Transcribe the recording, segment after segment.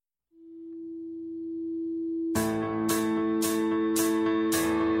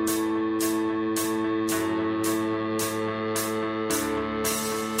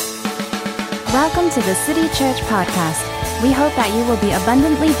to the City Church podcast. We hope that you will be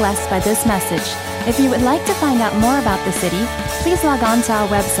abundantly blessed by this message. If you would like to find out more about the city, please log on to our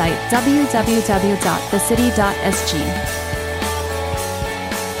website,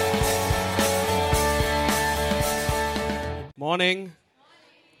 www.thecity.sg. Morning.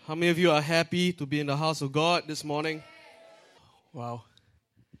 How many of you are happy to be in the house of God this morning? Wow.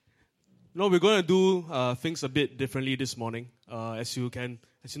 We're going to do things a bit differently this morning. As you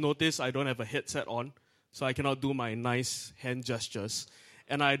notice, I don't have a headset on, so I cannot do my nice hand gestures.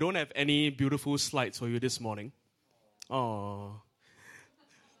 And I don't have any beautiful slides for you this morning. Oh.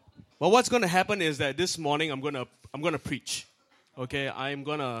 But what's going to happen is that this morning I'm going to preach. Okay, I'm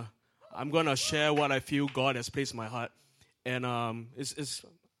going to share what I feel God has placed in my heart. And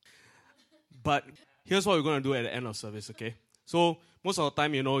but here's what we're going to do at the end of service, okay? So most of the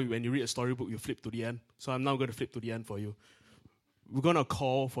time, when you read a storybook, you flip to the end. So I'm now going to flip to the end for you. We're going to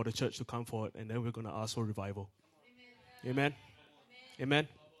call for the church to come forward, and then we're going to ask for revival. Amen? Amen?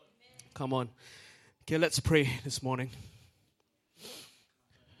 Come on. Okay, let's pray this morning.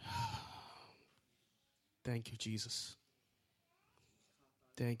 Thank you, Jesus.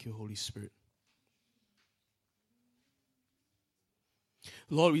 Thank you, Holy Spirit.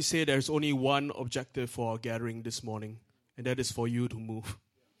 Lord, we say there's only one objective for our gathering this morning, and that is for you to move.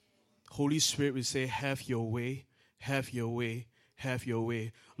 Holy Spirit, we say, have your way, have your way, have your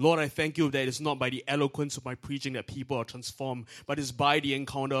way. Lord, I thank you that it's not by the eloquence of my preaching that people are transformed, but it's by the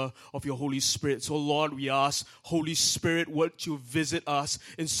encounter of your Holy Spirit. So Lord, we ask, Holy Spirit, would you visit us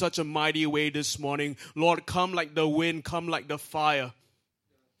in such a mighty way this morning? Lord, come like the wind, come like the fire.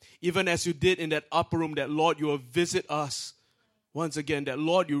 Even as you did in that upper room, that Lord, you will visit us. Once again, that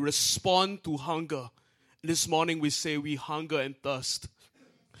Lord, you respond to hunger. This morning we say we hunger and thirst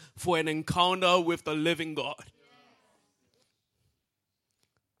for an encounter with the living God.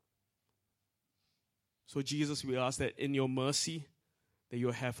 So Jesus, we ask that in your mercy, that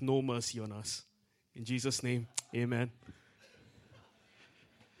you have no mercy on us. In Jesus' name, amen.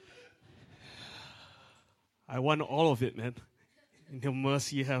 I want all of it, man. In your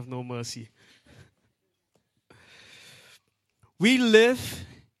mercy, have no mercy. We live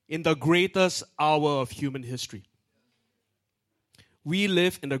in the greatest hour of human history. We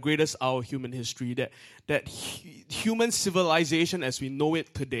live in the greatest hour of human history. That human civilization as we know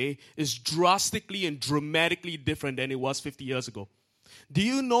it today is drastically and dramatically different than it was 50 years ago. Do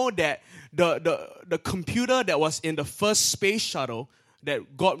you know that the computer that was in the first space shuttle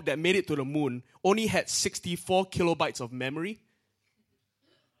that made it to the moon only had 64 kilobytes of memory?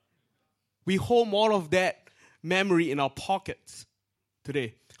 We hold more of that memory in our pockets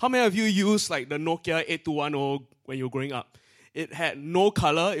today. How many of you used like the Nokia 8210 when you were growing up? It had no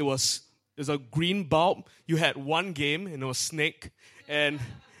color. It was a green bulb. You had one game, and it was Snake. And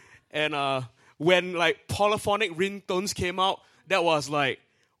when like polyphonic ringtones came out, that was like,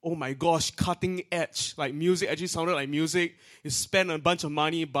 oh my gosh, cutting edge. Like music actually sounded like music. You spent a bunch of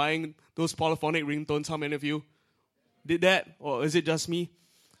money buying those polyphonic ringtones. How many of you did that? Or is it just me?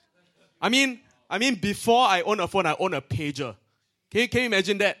 I mean, before I owned a phone, I owned a pager. Can you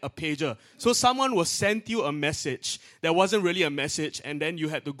imagine that? A pager. So someone will send you a message that wasn't really a message, and then you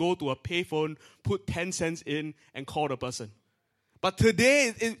had to go to a payphone, put 10 cents in, and call the person. But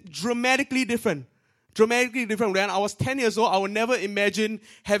today, it's dramatically different. Dramatically different. When I was 10 years old, I would never imagine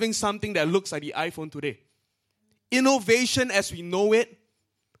having something that looks like the iPhone today. Innovation as we know it,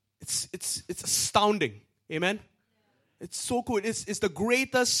 it's astounding. Amen? It's so cool. It's the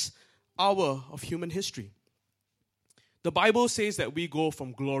greatest hour of human history. The Bible says that we go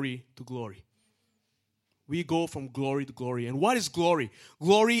from glory to glory. We go from glory to glory. And what is glory?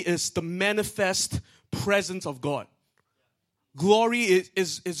 Glory is the manifest presence of God. Glory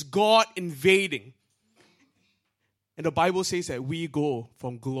is God invading. And the Bible says that we go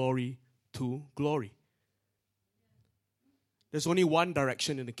from glory to glory. There's only one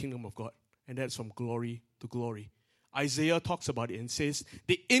direction in the kingdom of God, and that's from glory to glory. Isaiah talks about it and says,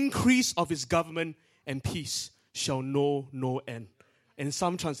 the increase of his government and peace shall know no end. In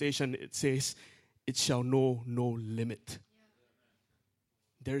some translation, it says, it shall know no limit.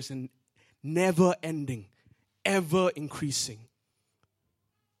 There's a never-ending, ever-increasing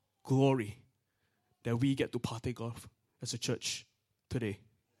glory that we get to partake of as a church today.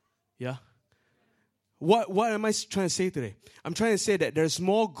 Yeah? What am I trying to say today? I'm trying to say that there's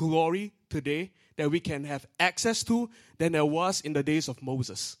more glory today that we can have access to than there was in the days of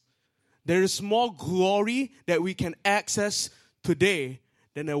Moses. There is more glory that we can access today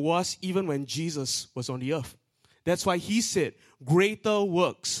than there was even when Jesus was on the earth. That's why he said, greater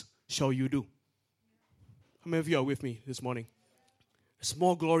works shall you do. How many of you are with me this morning? There's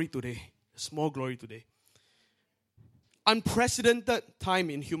more glory today. Small glory today. Unprecedented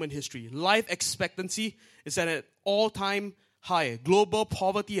time in human history. Life expectancy is at an all-time high. Global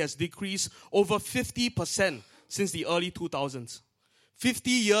poverty has decreased over 50% since the early 2000s.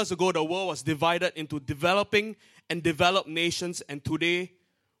 50 years ago, the world was divided into developing and developed nations, and today,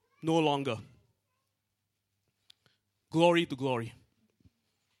 no longer. Glory to glory.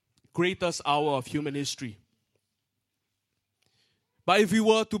 Greatest hour of human history. But if we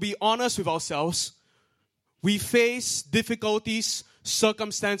were to be honest with ourselves, we face difficulties,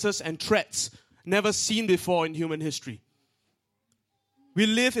 circumstances, and threats never seen before in human history. We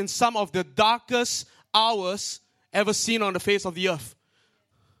live in some of the darkest hours ever seen on the face of the earth.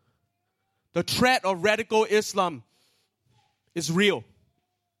 The threat of radical Islam is real,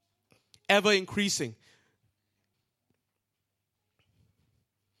 ever increasing.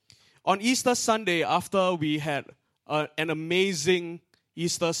 On Easter Sunday, after we had an amazing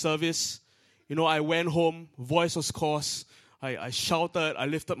Easter service, I went home, voice was hoarse. I shouted, I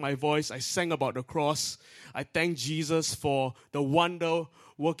lifted my voice, I sang about the cross. I thanked Jesus for the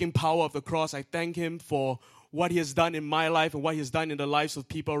wonder-working power of the cross. I thank Him for what He has done in my life and what He has done in the lives of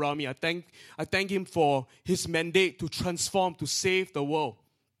people around me. I thank Him for His mandate to transform, to save the world.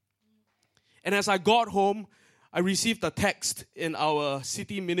 And as I got home, I received a text in our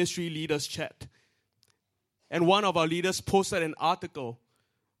city ministry leaders chat. And one of our leaders posted an article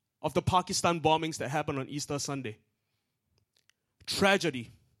of the Pakistan bombings that happened on Easter Sunday.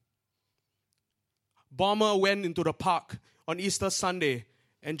 Tragedy. Bomber went into the park on Easter Sunday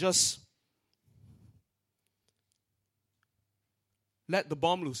and just let the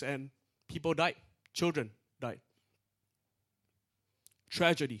bomb loose, and people died. Children died.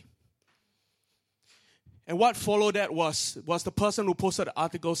 Tragedy. And what followed that was the person who posted the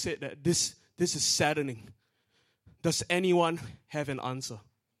article said that this is saddening. Does anyone have an answer?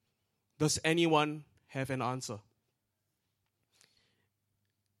 Does anyone have an answer?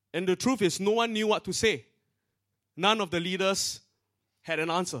 And the truth is, no one knew what to say. None of the leaders had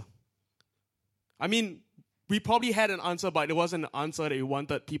an answer. I mean, we probably had an answer, but it wasn't an answer that we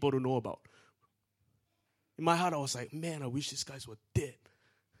wanted people to know about. In my heart, I was like, man, I wish these guys were dead.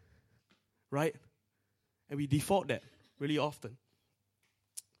 Right? And we default that really often.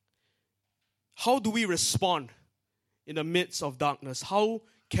 How do we respond in the midst of darkness? How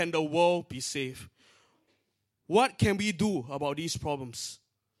can the world be saved? What can we do about these problems?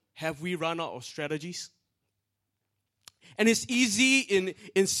 Have we run out of strategies? And it's easy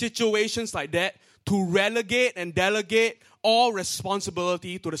in situations like that to relegate and delegate all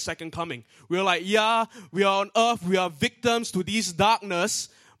responsibility to the second coming. We're like, yeah, we are on earth, we are victims to this darkness,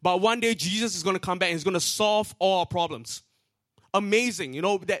 but one day Jesus is going to come back and He's going to solve all our problems. Amazing,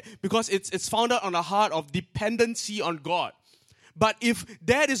 that because it's founded on a heart of dependency on God. But if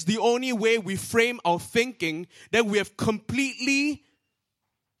that is the only way we frame our thinking, then we have completely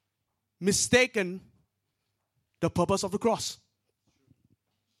mistaken the purpose of the cross.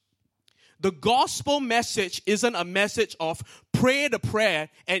 The gospel message isn't a message of pray the prayer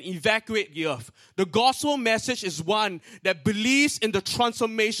and evacuate the earth. The gospel message is one that believes in the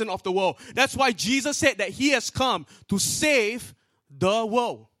transformation of the world. That's why Jesus said that He has come to save the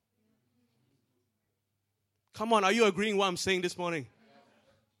world. Come on, are you agreeing what I'm saying this morning?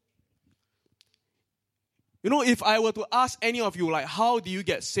 If I were to ask any of you, how do you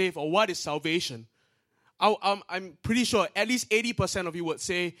get saved or what is salvation? I'm pretty sure at least 80% of you would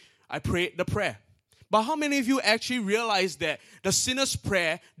say, I prayed the prayer. But how many of you actually realize that the sinner's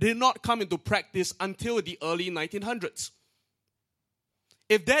prayer did not come into practice until the early 1900s?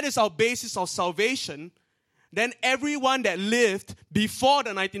 If that is our basis of salvation, then everyone that lived before the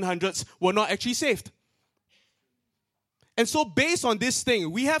 1900s were not actually saved. And so based on this thing,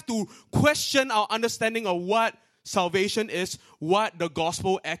 we have to question our understanding of what salvation is, what the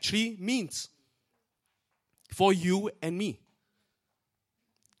gospel actually means for you and me.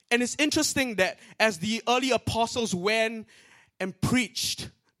 And it's interesting that as the early apostles went and preached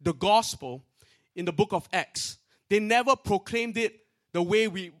the gospel in the book of Acts, they never proclaimed it the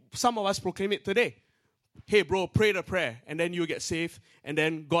way some of us proclaim it today. Hey bro, pray the prayer and then you get saved and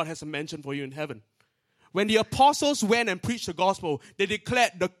then God has a mansion for you in heaven. When the apostles went and preached the gospel, they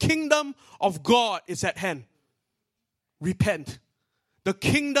declared the kingdom of God is at hand. Repent. The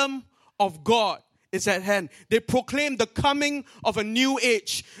kingdom of God is at hand. They proclaim the coming of a new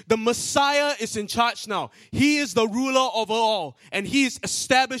age. The Messiah is in charge now. He is the ruler over all. And He is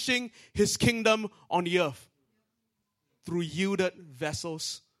establishing His kingdom on the earth. Through yielded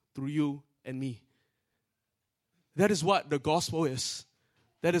vessels, through you and me. That is what the gospel is.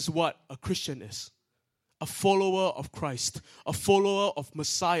 That is what a Christian is. a follower of Christ, a follower of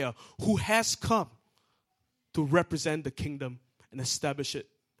Messiah who has come to represent the kingdom and establish it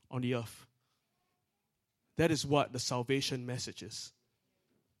on the earth. That is what the salvation message is.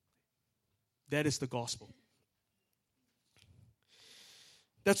 That is the gospel.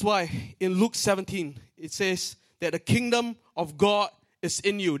 That's why in Luke 17, it says that the kingdom of God is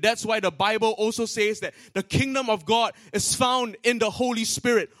in you. That's why the Bible also says that the kingdom of God is found in the Holy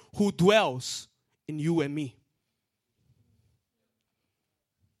Spirit who dwells in you and me.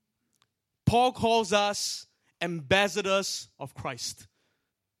 Paul calls us ambassadors of Christ.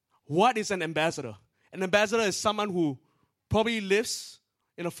 What is an ambassador? An ambassador is someone who probably lives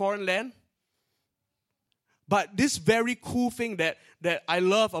in a foreign land. But this very cool thing that I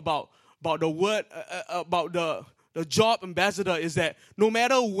love about the word, about the job ambassador is that no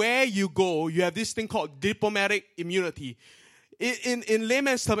matter where you go, you have this thing called diplomatic immunity. In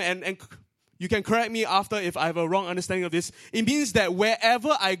layman's terms, and you can correct me after if I have a wrong understanding of this, it means that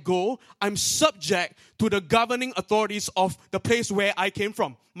wherever I go, I'm subject to the governing authorities of the place where I came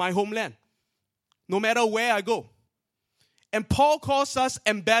from, my homeland. No matter where I go. And Paul calls us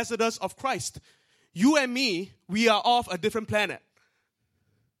ambassadors of Christ. You and me, we are off a different planet.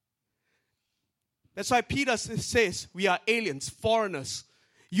 That's why Peter says we are aliens, foreigners.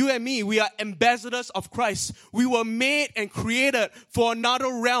 You and me, we are ambassadors of Christ. We were made and created for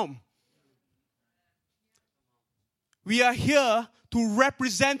another realm. We are here to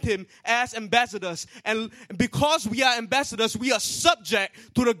represent him as ambassadors. And because we are ambassadors, we are subject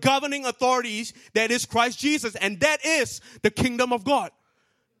to the governing authorities that is Christ Jesus. And that is the kingdom of God.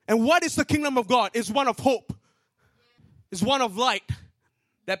 And what is the kingdom of God? It's one of hope. It's one of light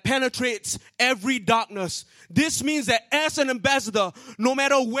that penetrates every darkness. This means that as an ambassador, no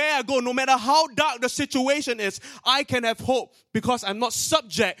matter where I go, no matter how dark the situation is, I can have hope because I'm not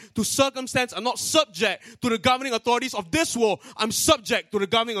subject to circumstance. I'm not subject to the governing authorities of this world. I'm subject to the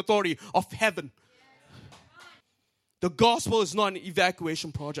governing authority of heaven. The gospel is not an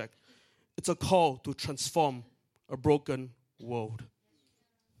evacuation project. It's a call to transform a broken world.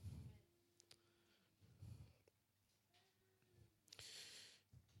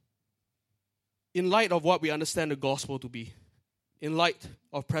 In light of what we understand the gospel to be, in light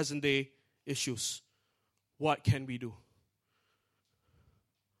of present day issues, what can we do?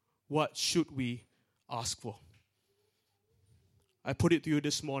 What should we ask for? I put it to you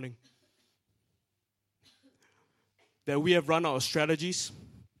this morning that we have run out of strategies,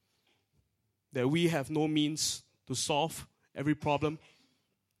 that we have no means to solve every problem.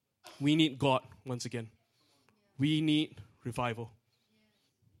 We need God once again. We need revival.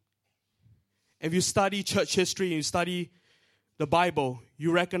 If you study church history and you study the Bible,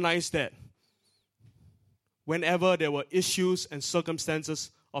 you recognize that whenever there were issues and circumstances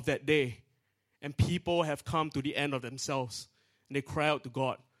of that day, and people have come to the end of themselves, and they cry out to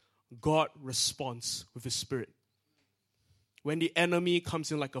God, God responds with His Spirit. When the enemy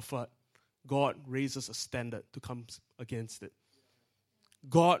comes in like a flood, God raises a standard to come against it.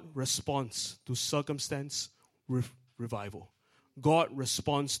 God responds to circumstance with revival. God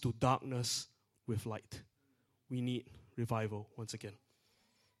responds to darkness with light. We need revival once again.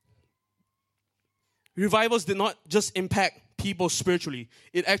 Revivals did not just impact people spiritually.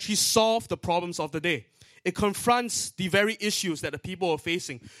 It actually solved the problems of the day. It confronts the very issues that the people are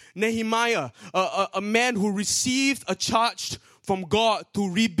facing. Nehemiah, a man who received a charge from God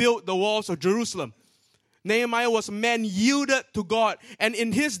to rebuild the walls of Jerusalem. Nehemiah was a man yielded to God. And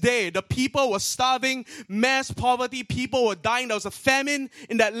in his day, the people were starving, mass poverty, people were dying. There was a famine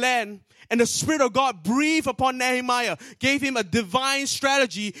in that land. And the Spirit of God breathed upon Nehemiah, gave him a divine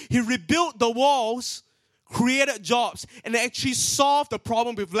strategy. He rebuilt the walls, created jobs, and actually solved the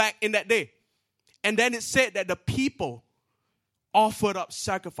problem with lack in that day. And then it said that the people offered up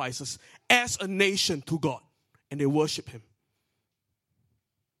sacrifices as a nation to God, and they worshiped Him.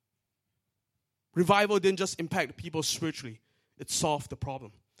 Revival didn't just impact people spiritually, it solved the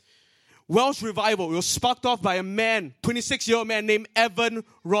problem. Welsh revival was sparked off by a man, 26-year-old man named Evan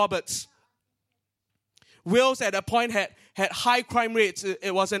Roberts. Wales at that point had high crime rates.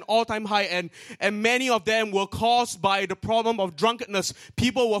 It was an all-time high, and many of them were caused by the problem of drunkenness.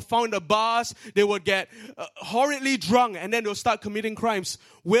 People were found in the bars, they would get horridly drunk, and then they would start committing crimes.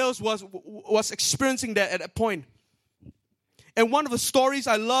 Wales was experiencing that at that point. And one of the stories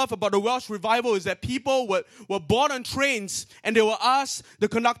I love about the Welsh revival is that people were board on trains, and they will ask the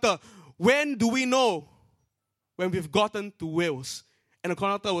conductor, when do we know when we've gotten to Wales? And the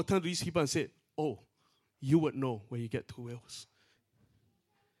conductor will turn to these people and say, oh, you would know when you get to Wales.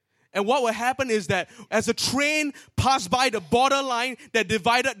 And what will happen is that as the train passed by the borderline that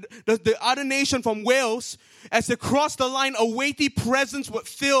divided the other nation from Wales, as they crossed the line, a weighty presence would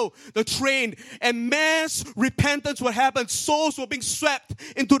fill the train and mass repentance would happen. Souls were being swept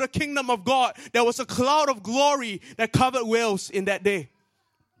into the kingdom of God. There was a cloud of glory that covered Wales in that day.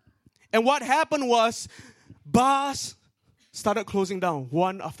 And what happened was bars started closing down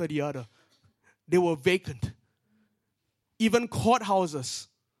one after the other. They were vacant. Even courthouses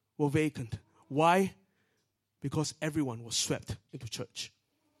were vacant. Why? Because everyone was swept into church.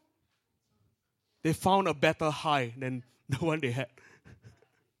 They found a better high than the one they had.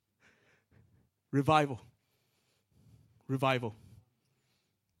 Revival. Revival.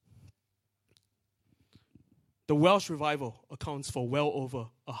 The Welsh revival accounts for well over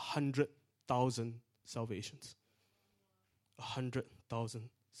 100,000 salvations. 100,000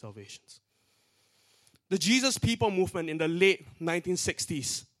 salvations. The Jesus People movement in the late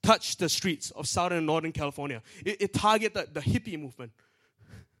 1960s touched the streets of Southern and Northern California. It targeted the hippie movement.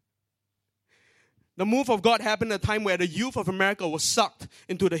 The move of God happened at a time where the youth of America was sucked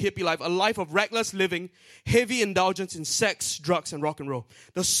into the hippie life, a life of reckless living, heavy indulgence in sex, drugs, and rock and roll.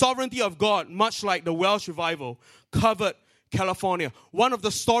 The sovereignty of God, much like the Welsh revival, covered California. One of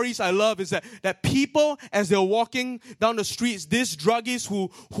the stories I love is that people, as they're walking down the streets, these druggies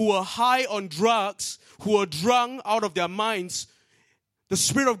who are high on drugs, who are drunk out of their minds, the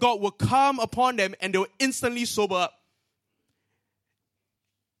Spirit of God will come upon them and they will instantly sober up.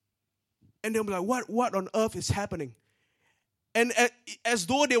 And they'll be like, what on earth is happening? And as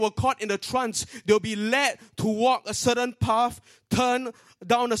though they were caught in a trance, they'll be led to walk a certain path, turn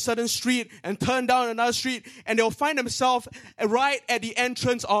down a certain street, and turn down another street, and they'll find themselves right at the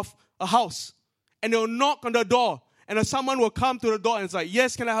entrance of a house. And they'll knock on the door, and then someone will come to the door and say,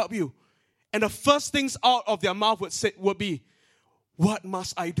 yes, can I help you? And the first things out of their mouth would be, what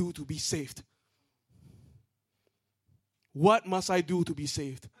must I do to be saved? What must I do to be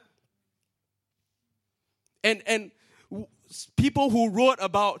saved? And people who wrote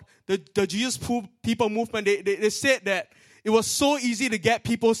about the Jesus People movement, they said that it was so easy to get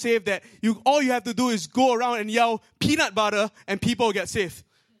people saved that all you have to do is go around and yell peanut butter and people get saved.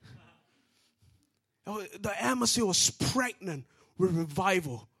 The atmosphere was pregnant with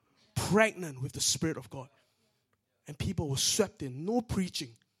revival, pregnant with the Spirit of God. And people were swept in. No preaching,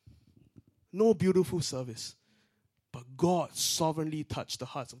 no beautiful service. But God sovereignly touched the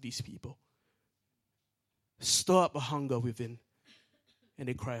hearts of these people. Stir up a hunger within. And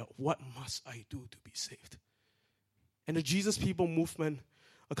they cry out, what must I do to be saved? And the Jesus People movement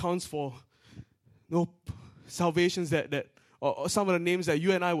accounts for salvations or some of the names that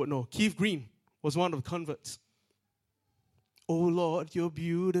you and I would know. Keith Green was one of the converts. Oh Lord, you're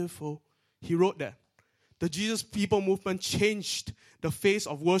beautiful. He wrote that. The Jesus People movement changed the face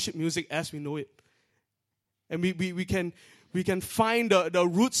of worship music as we know it. And we can find the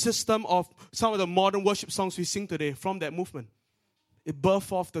root system of some of the modern worship songs we sing today from that movement. It birthed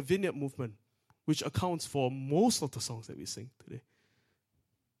forth the Vineyard movement, which accounts for most of the songs that we sing today.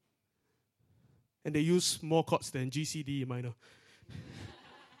 And they use more chords than G, C, D minor.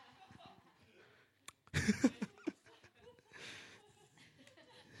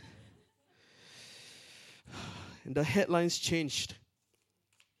 And the headlines changed.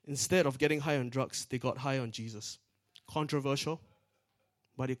 Instead of getting high on drugs, they got high on Jesus. Controversial,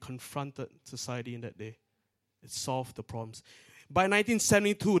 but it confronted society in that day. It solved the problems. By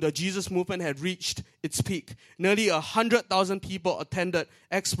 1972, the Jesus movement had reached its peak. Nearly 100,000 people attended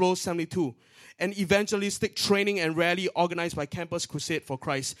Expo 72, an evangelistic training and rally organized by Campus Crusade for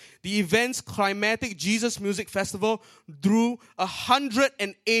Christ. The event's climatic Jesus Music Festival drew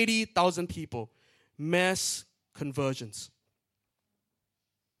 180,000 people. Mass conversions.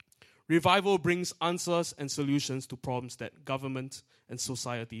 Revival brings answers and solutions to problems that government and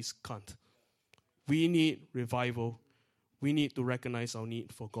societies can't. We need revival. We need to recognize our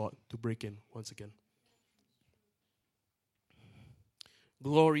need for God to break in once again.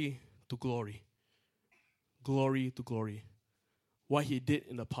 Glory to glory. Glory to glory. What He did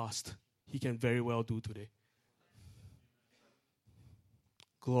in the past, He can very well do today.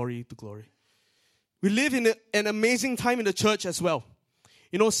 Glory to glory. We live in an amazing time in the church as well.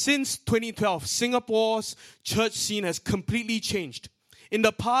 Since 2012, Singapore's church scene has completely changed. In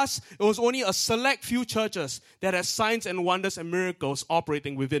the past, it was only a select few churches that had signs and wonders and miracles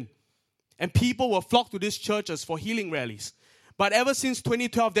operating within. And people were flocked to these churches for healing rallies. But ever since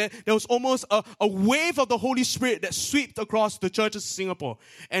 2012, there was almost a wave of the Holy Spirit that swept across the churches in Singapore.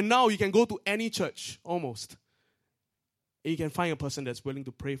 And now you can go to any church, almost. And you can find a person that's willing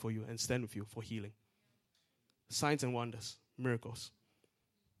to pray for you and stand with you for healing. Signs and wonders, miracles.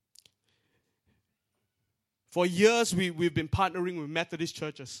 For years, we've been partnering with Methodist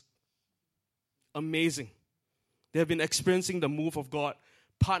churches. Amazing. They have been experiencing the move of God,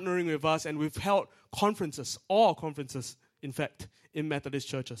 partnering with us, and we've held conferences, all conferences, in fact, in Methodist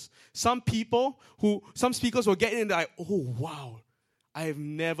churches. Some speakers were getting in like, oh, wow, I have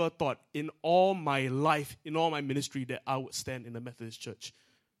never thought in all my life, in all my ministry, that I would stand in the Methodist church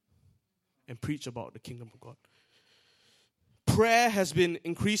and preach about the kingdom of God. Prayer has been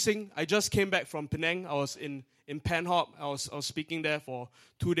increasing. I just came back from Penang. I was in Panhop. I was speaking there for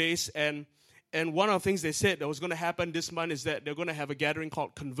 2 days, and one of the things they said that was going to happen this month is that they're going to have a gathering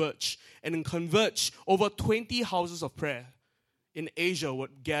called Converge. And in Converge, over 20 houses of prayer in Asia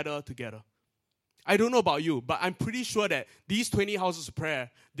would gather together. I don't know about you, but I'm pretty sure that these 20 houses of prayer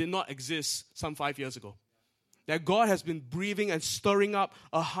did not exist some 5 years ago. That God has been breathing and stirring up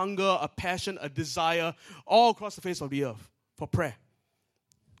a hunger, a passion, a desire all across the face of the earth for prayer.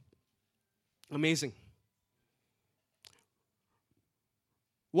 Amazing.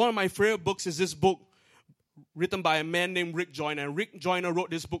 One of my favorite books is this book written by a man named Rick Joyner. And Rick Joyner wrote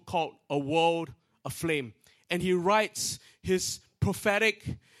this book called A World Aflame. And he writes his prophetic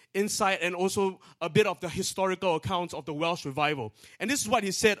insight and also a bit of the historical accounts of the Welsh revival. And this is what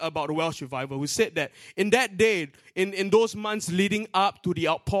he said about the Welsh revival. He said that in that day, in those months leading up to the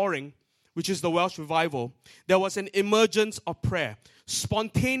outpouring, which is the Welsh revival, there was an emergence of prayer.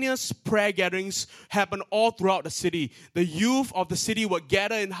 Spontaneous prayer gatherings happened all throughout the city. The youth of the city would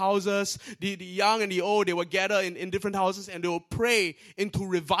gather in houses. The young and the old, they would gather in different houses and they would pray into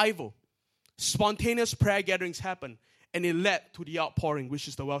revival. Spontaneous prayer gatherings happened and it led to the outpouring, which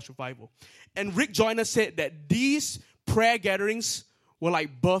is the Welsh revival. And Rick Joyner said that these prayer gatherings were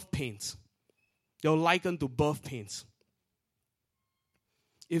like birth pains. They were likened to birth pains.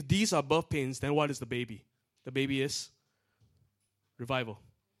 If these are birth pains, then what is the baby? The baby is revival.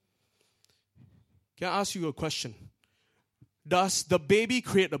 Can I ask you a question? Does the baby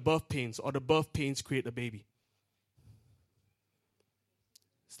create the birth pains or the birth pains create the baby?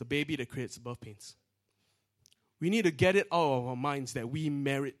 It's the baby that creates the birth pains. We need to get it out of our minds that we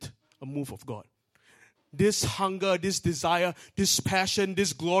merit a move of God. This hunger, this desire, this passion,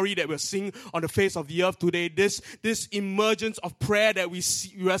 this glory that we're seeing on the face of the earth today, this emergence of prayer that we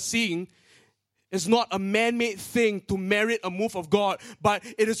are seeing is not a man-made thing to merit a move of God, but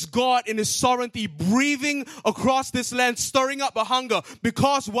it is God in His sovereignty breathing across this land, stirring up a hunger.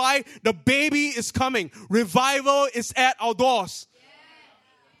 Because why? The baby is coming. Revival is at our doors.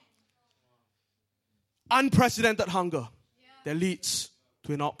 Unprecedented hunger that leads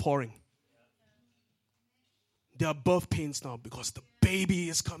to an outpouring. There are birth pains now because the baby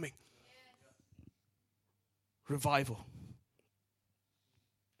is coming. Revival.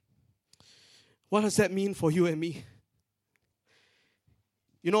 What does that mean for you and me?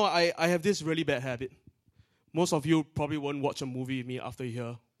 You know, I have this really bad habit. Most of you probably won't watch a movie with me after you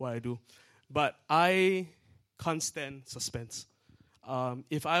hear what I do. But I can't stand suspense.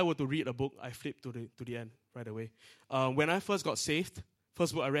 If I were to read a book, I flip to the end right away. When I first got saved,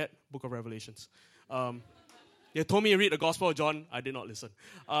 first book I read, Book of Revelations. They told me to read the Gospel of John. I did not listen.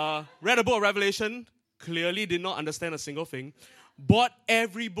 Read the book of Revelation. Clearly did not understand a single thing. Bought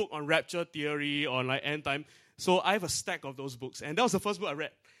every book on rapture theory, on like end time. So I have a stack of those books. And that was the first book I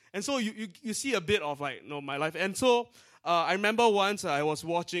read. And so you see a bit of like, my life. And so I remember once I was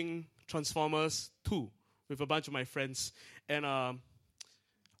watching Transformers 2 with a bunch of my friends. And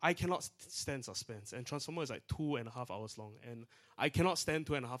I cannot stand suspense. And Transformers is like 2.5 hours long. And I cannot stand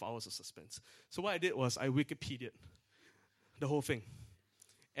 2.5 hours of suspense. So what I did was I Wikipedia'd the whole thing.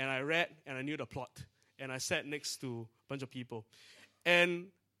 And I read and I knew the plot. And I sat next to a bunch of people. And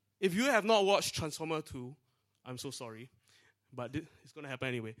if you have not watched Transformer 2, I'm so sorry. But it's going to happen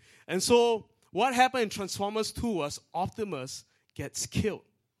anyway. And so what happened in Transformers 2 was Optimus gets killed.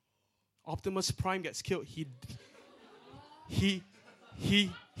 Optimus Prime gets killed. He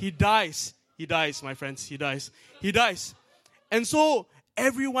dies. He dies, my friends. He dies. He dies. And so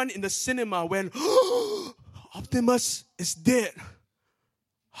everyone in the cinema went, oh, Optimus is dead.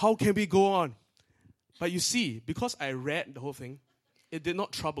 How can we go on? But you see, because I read the whole thing, it did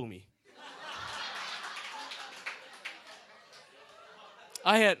not trouble me.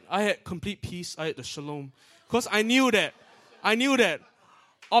 I had complete peace. I had the shalom. Because I knew that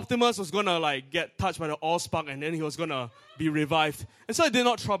Optimus was going to like get touched by the Allspark and then he was going to be revived. And so it did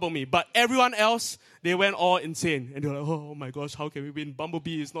not trouble me. But everyone else, they went all insane. And they were like, oh my gosh, how can we win?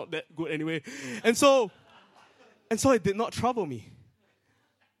 Bumblebee is not that good anyway. And so it did not trouble me.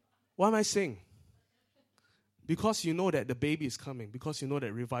 Why am I saying? Because you know that the baby is coming. Because you know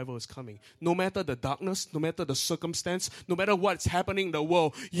that revival is coming. No matter the darkness, no matter the circumstance, no matter what's happening in the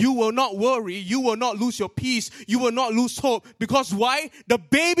world, you will not worry. You will not lose your peace. You will not lose hope. Because why? The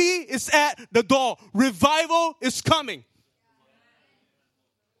baby is at the door. Revival is coming.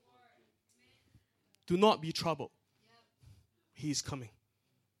 Do not be troubled. He is coming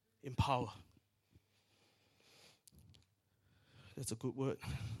in power. That's a good word.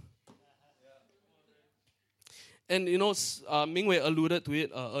 And you know, Ming-Wei alluded to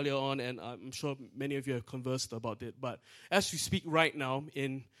it earlier on, and I'm sure many of you have conversed about it. But as we speak right now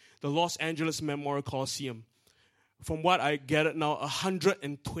in the Los Angeles Memorial Coliseum, from what I gathered now,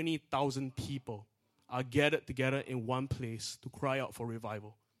 120,000 people are gathered together in one place to cry out for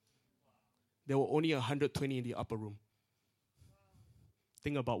revival. There were only 120 in the upper room.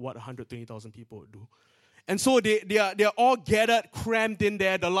 Think about what 120,000 people would do. And so they are all gathered, crammed in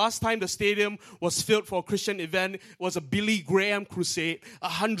there. The last time the stadium was filled for a Christian event was a Billy Graham crusade.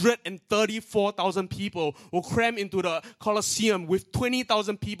 134,000 people were crammed into the Colosseum with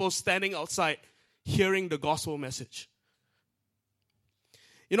 20,000 people standing outside hearing the gospel message.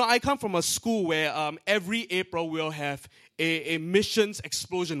 You know, I come from a school where every April we'll have a missions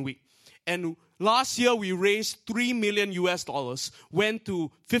explosion week. And last year we raised $3 million US, went to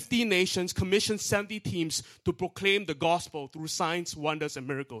 50 nations, commissioned 70 teams to proclaim the gospel through signs, wonders, and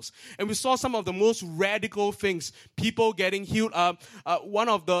miracles. And we saw some of the most radical things, people getting healed. One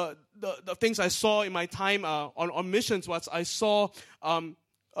of the things I saw in my time on missions was I saw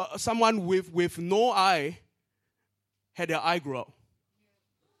someone with no eye had their eye grow out.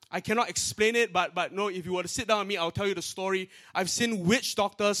 I cannot explain it, but no, if you were to sit down with me, I'll tell you the story. I've seen witch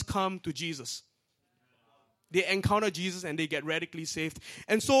doctors come to Jesus. They encounter Jesus and they get radically saved.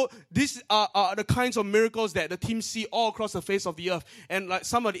 And so these are the kinds of miracles that the team see all across the face of the earth. And like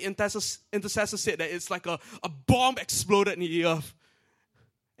some of the intercessors said that it's like a bomb exploded in the earth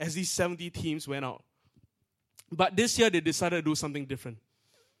as these 70 teams went out. But this year they decided to do something different.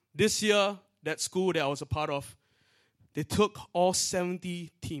 This year, that school that I was a part of, they took all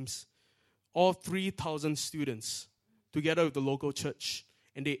 70 teams, all 3,000 students, together with the local church,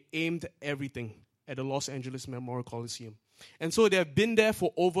 and they aimed everything at the Los Angeles Memorial Coliseum. And so they've been there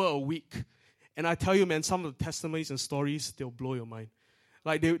for over a week. And I tell you, man, some of the testimonies and stories, they'll blow your mind.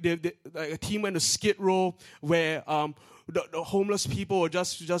 Like, like a team went to Skid Row where the homeless people would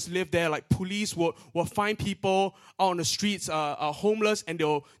just live there. Like, police will find people out on the streets are homeless, and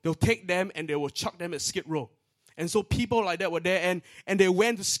they'll take them and they will chuck them at Skid Row. And so people like that were there, and they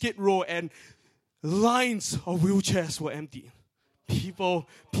went to Skid Row, and lines of wheelchairs were empty. People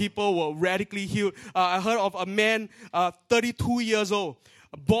were radically healed. I heard of a man, 32 years old,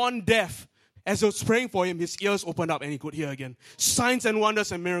 born deaf. As I was praying for him, his ears opened up and he could hear again. Signs and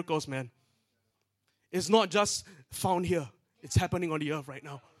wonders and miracles, man. It's not just found here. It's happening on the earth right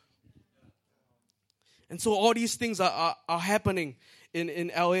now. And so all these things are happening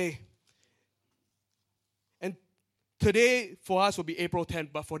in LA. And today for us will be April 10th,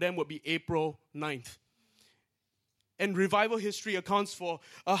 but for them will be April 9th. And revival history accounts for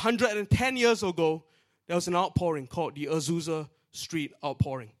 110 years ago, there was an outpouring called the Azusa Street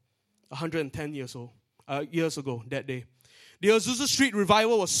Outpouring. 110 years ago, that day. The Azusa Street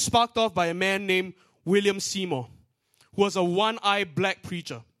revival was sparked off by a man named William Seymour, who was a one-eyed black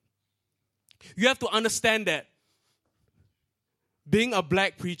preacher. You have to understand that being a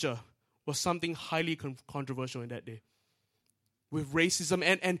black preacher was something highly controversial in that day. With racism,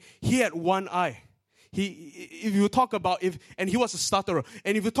 and he had one eye. If you talk about and he was a stutterer,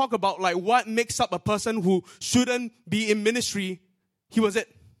 and if you talk about like what makes up a person who shouldn't be in ministry, he was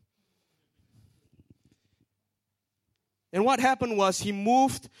it. And what happened was he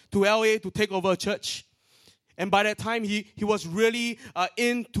moved to LA to take over a church. And by that time, he was really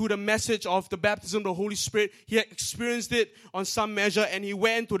into the message of the baptism of the Holy Spirit. He had experienced it on some measure, and he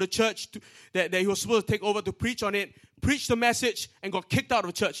went to the church that he was supposed to take over to preach on it, preached the message, and got kicked out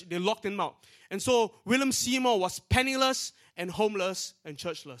of the church. They locked him out. And so William Seymour was penniless and homeless and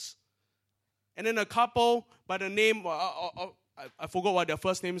churchless. And then a couple by the name, I forgot what their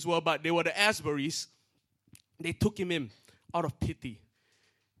first names were, but they were the Asburys. They took him in out of pity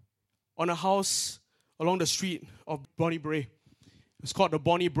on a house along the street of Bonnie Bray. It's called the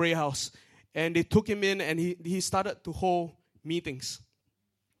Bonnie Bray House. And they took him in, and he started to hold meetings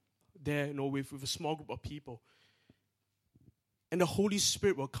there, with a small group of people. And the Holy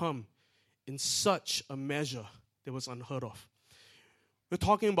Spirit will come in such a measure that was unheard of. We're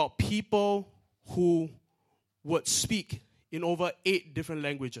talking about people who would speak in over 8 different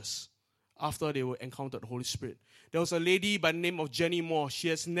languages. after they encountered the Holy Spirit. There was a lady by the name of Jenny Moore. She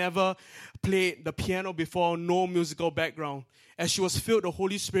has never played the piano before, no musical background. As she was filled with the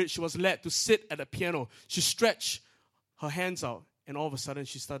Holy Spirit, she was led to sit at the piano. She stretched her hands out, and all of a sudden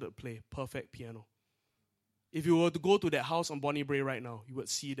she started to play perfect piano. If you were to go to that house on Bonnie Brae right now, you would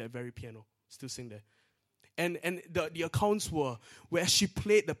see that very piano still sitting there. And the accounts were where she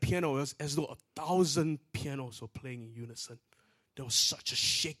played the piano, it was as though 1,000 pianos were playing in unison. There was such a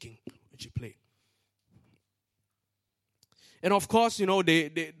shaking when she played. And of course,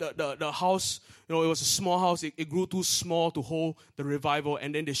 the house, it was a small house. It grew too small to hold the revival.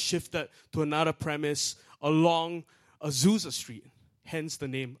 And then they shifted to another premise along Azusa Street. Hence the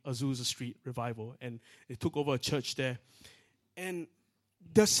name Azusa Street Revival. And they took over a church there. And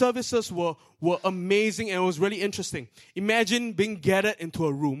the services were amazing, and it was really interesting. Imagine being gathered into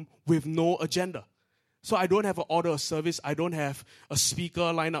a room with no agenda. So I don't have an order of service. I don't have a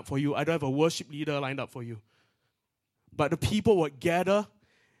speaker lined up for you. I don't have a worship leader lined up for you. But the people would gather,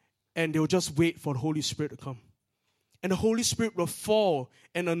 and they would just wait for the Holy Spirit to come. And the Holy Spirit will fall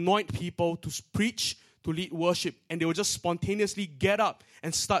and anoint people to preach, to lead worship. And they will just spontaneously get up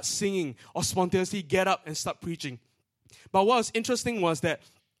and start singing, or spontaneously get up and start preaching. But what was interesting was that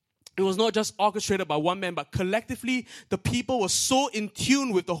it was not just orchestrated by one man, but collectively the people were so in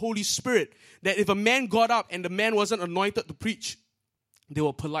tune with the Holy Spirit that if a man got up and the man wasn't anointed to preach, they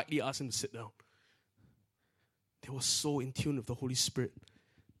would politely ask him to sit down. They were so in tune with the Holy Spirit.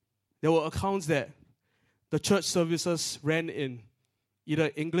 There were accounts that the church services ran in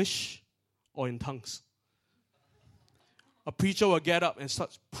either English or in tongues. A preacher will get up and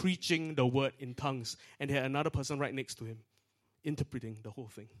start preaching the word in tongues, and they had another person right next to him interpreting the whole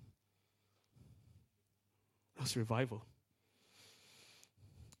thing. That's revival.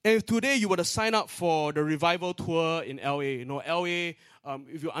 And if today you were to sign up for the revival tour in LA, LA,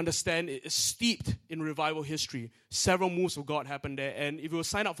 if you understand, it is steeped in revival history. Several moves of God happened there. And if you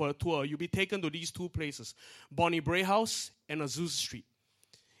sign up for a tour, you'll be taken to these two places, Bonnie Brae House and Azusa Street.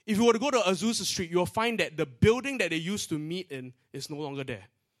 If you were to go to Azusa Street, you'll find that the building that they used to meet in is no longer there.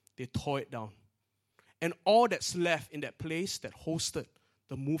 They tore it down. And all that's left in that place that hosted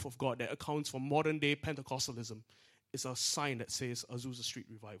the move of God, that accounts for modern-day Pentecostalism, is a sign that says Azusa Street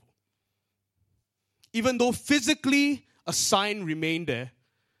Revival. Even though physically a sign remained there,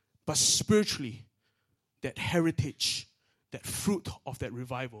 but spiritually, that heritage, that fruit of that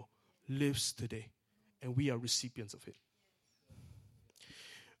revival lives today. And we are recipients of it.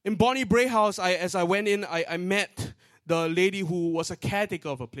 In Bonnie Brae House, as I went in, I met the lady who was a caretaker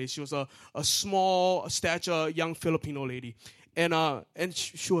of a place. She was a small stature young Filipino lady. And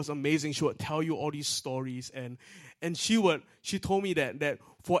she was amazing. She would tell you all these stories. And she told me that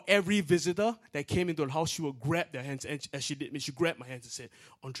for every visitor that came into the house, she would grab their hands. And as she did, she grabbed my hands and said,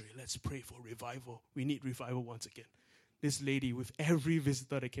 "Andre, let's pray for revival. We need revival once again." This lady with every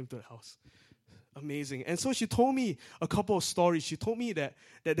visitor that came to the house. Amazing. And so she told me a couple of stories. She told me that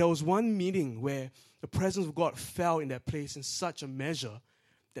there was one meeting where the presence of God fell in that place in such a measure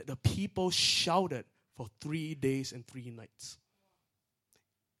that the people shouted for 3 days and 3 nights.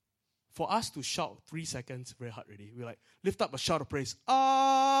 For us to shout 3 seconds, very hard already. We're like, lift up a shout of praise.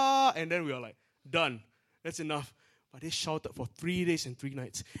 Ah! And then we were like, done. That's enough. But they shouted for 3 days and 3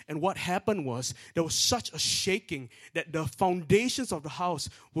 nights. And what happened was, there was such a shaking that the foundations of the house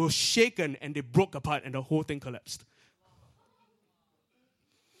were shaken and they broke apart and the whole thing collapsed.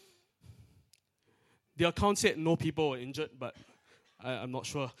 The account said no people were injured, but I'm not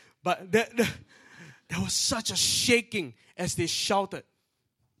sure. But there was such a shaking as they shouted.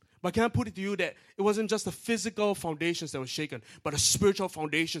 But can I put it to you that it wasn't just the physical foundations that were shaken, but the spiritual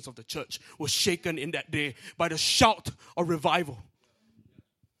foundations of the church were shaken in that day by the shout of revival.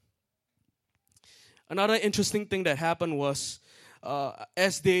 Another interesting thing that happened was,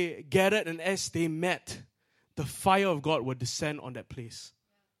 as they gathered and as they met, the fire of God would descend on that place.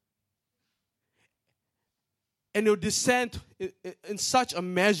 And it would descend in such a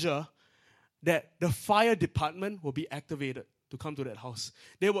measure that the fire department will be activated to come to that house.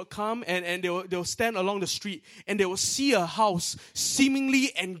 They would come and they will stand along the street and they will see a house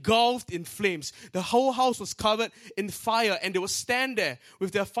seemingly engulfed in flames. The whole house was covered in fire and they will stand there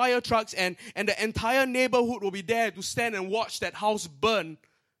with their fire trucks and the entire neighborhood will be there to stand and watch that house burn.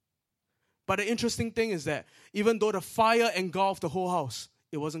 But the interesting thing is that even though the fire engulfed the whole house,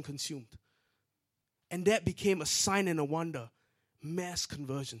 it wasn't consumed. And that became a sign and a wonder. Mass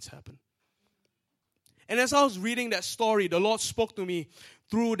conversions happened. And as I was reading that story, the Lord spoke to me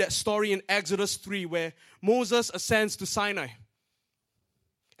through that story in Exodus 3 where Moses ascends to Sinai.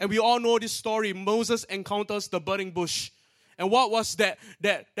 And we all know this story. Moses encounters the burning bush. And what was that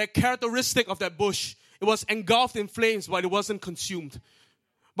characteristic of that bush? It was engulfed in flames, but it wasn't consumed.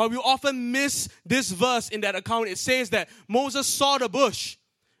 But we often miss this verse in that account. It says that Moses saw the bush,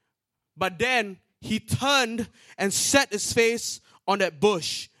 but then he turned and set his face on that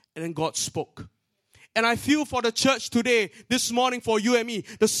bush, and then God spoke. And I feel for the church today, this morning, for you and me,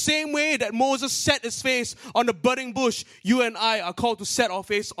 the same way that Moses set his face on the burning bush, you and I are called to set our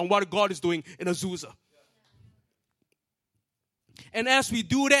face on what God is doing in Azusa. And as we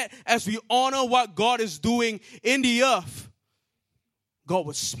do that, as we honor what God is doing in the earth, God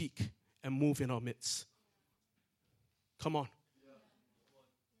will speak and move in our midst. Come on.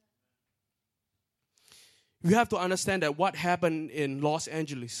 You have to understand that what happened in Los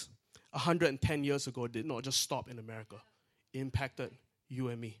Angeles 110 years ago did not just stop in America. It impacted you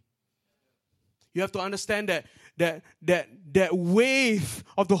and me. You have to understand that wave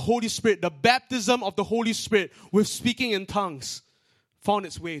of the Holy Spirit, the baptism of the Holy Spirit with speaking in tongues, found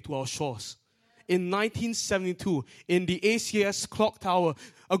its way to our shores. In 1972, in the ACS clock tower,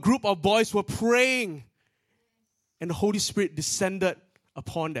 a group of boys were praying, and the Holy Spirit descended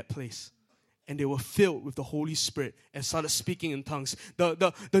upon that place. And they were filled with the Holy Spirit and started speaking in tongues.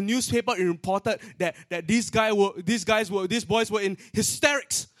 The newspaper reported that these boys were in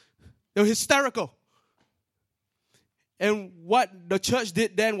hysterics. They were hysterical. And what the church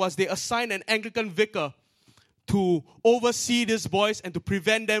did then was they assigned an Anglican vicar to oversee these boys and to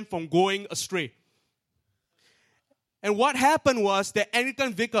prevent them from going astray. And what happened was the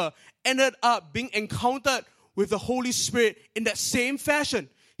Anglican vicar ended up being encountered with the Holy Spirit in that same fashion.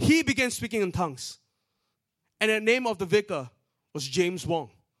 He began speaking in tongues. And the name of the vicar was James Wong.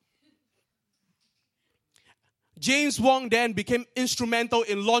 James Wong then became instrumental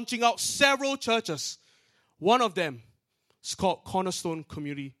in launching out several churches. One of them is called Cornerstone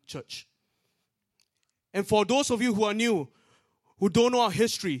Community Church. And for those of you who are new, who don't know our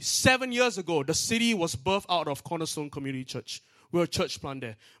history, 7 years ago, the city was birthed out of Cornerstone Community Church. We were a church plant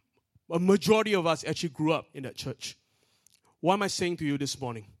there. A majority of us actually grew up in that church. What am I saying to you this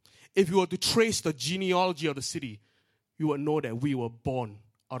morning? If you were to trace the genealogy of the city, you would know that we were born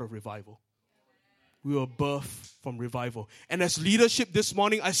out of revival. We were birthed from revival. And as leadership this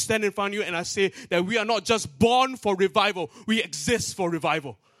morning, I stand in front of you and I say that we are not just born for revival, we exist for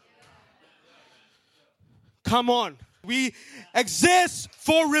revival. Come on. We exist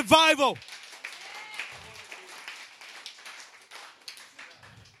for revival.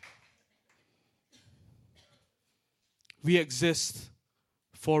 We exist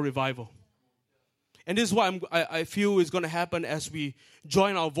for revival. And this is what I feel is going to happen as we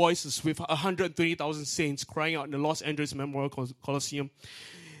join our voices with 120,000 saints crying out in the Los Angeles Memorial Coliseum.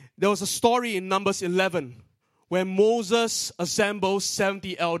 There was a story in Numbers 11 where Moses assembles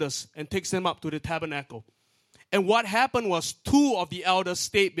 70 elders and takes them up to the tabernacle. And what happened was 2 of the elders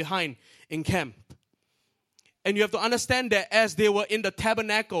stayed behind in camp. And you have to understand that as they were in the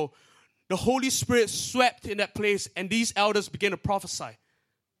tabernacle, the Holy Spirit swept in that place and these elders began to prophesy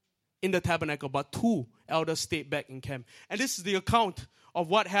in the tabernacle. But 2 elders stayed back in camp. And this is the account of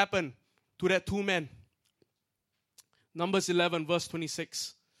what happened to that 2 men. Numbers 11 verse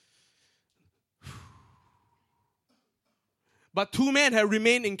 26. But 2 men had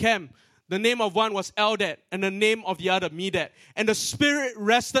remained in camp. The name of one was Eldad, and the name of the other Medad. And the Spirit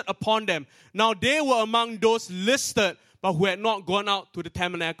rested upon them. Now they were among those listed, but who had not gone out to the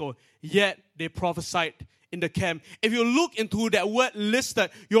tabernacle. Yet they prophesied in the camp. If you look into that word listed,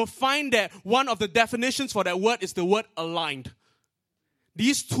 you'll find that one of the definitions for that word is the word aligned.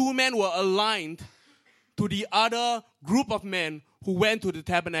 These 2 men were aligned to the other group of men who went to the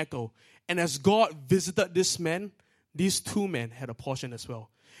tabernacle. And as God visited this man, these 2 men had a portion as well.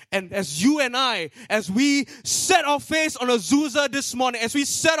 And as you and I, as we set our face on Azusa this morning, as we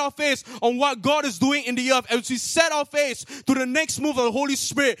set our face on what God is doing in the earth, as we set our face to the next move of the Holy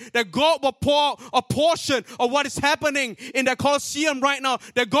Spirit, that God will pour a portion of what is happening in the Colosseum right now,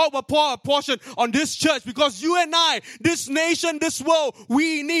 that God will pour a portion on this church, because you and I, this nation, this world,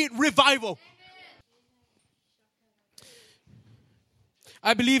 we need revival.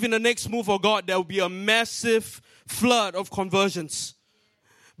 I believe in the next move of God, there will be a massive flood of conversions.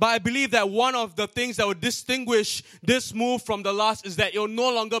 But I believe that one of the things that will distinguish this move from the last is that it will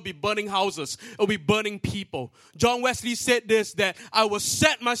no longer be burning houses. It will be burning people. John Wesley said this, that I will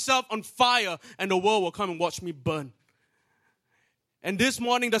set myself on fire and the world will come and watch me burn. And this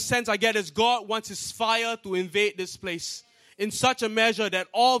morning, the sense I get is God wants His fire to invade this place in such a measure that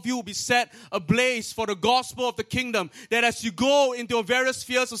all of you will be set ablaze for the gospel of the kingdom. That as you go into your various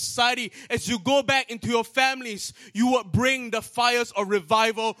spheres of society, as you go back into your families, you will bring the fires of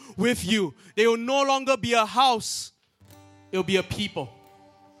revival with you. They will no longer be a house, It'll be a people.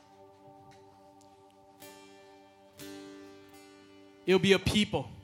 It'll be a people.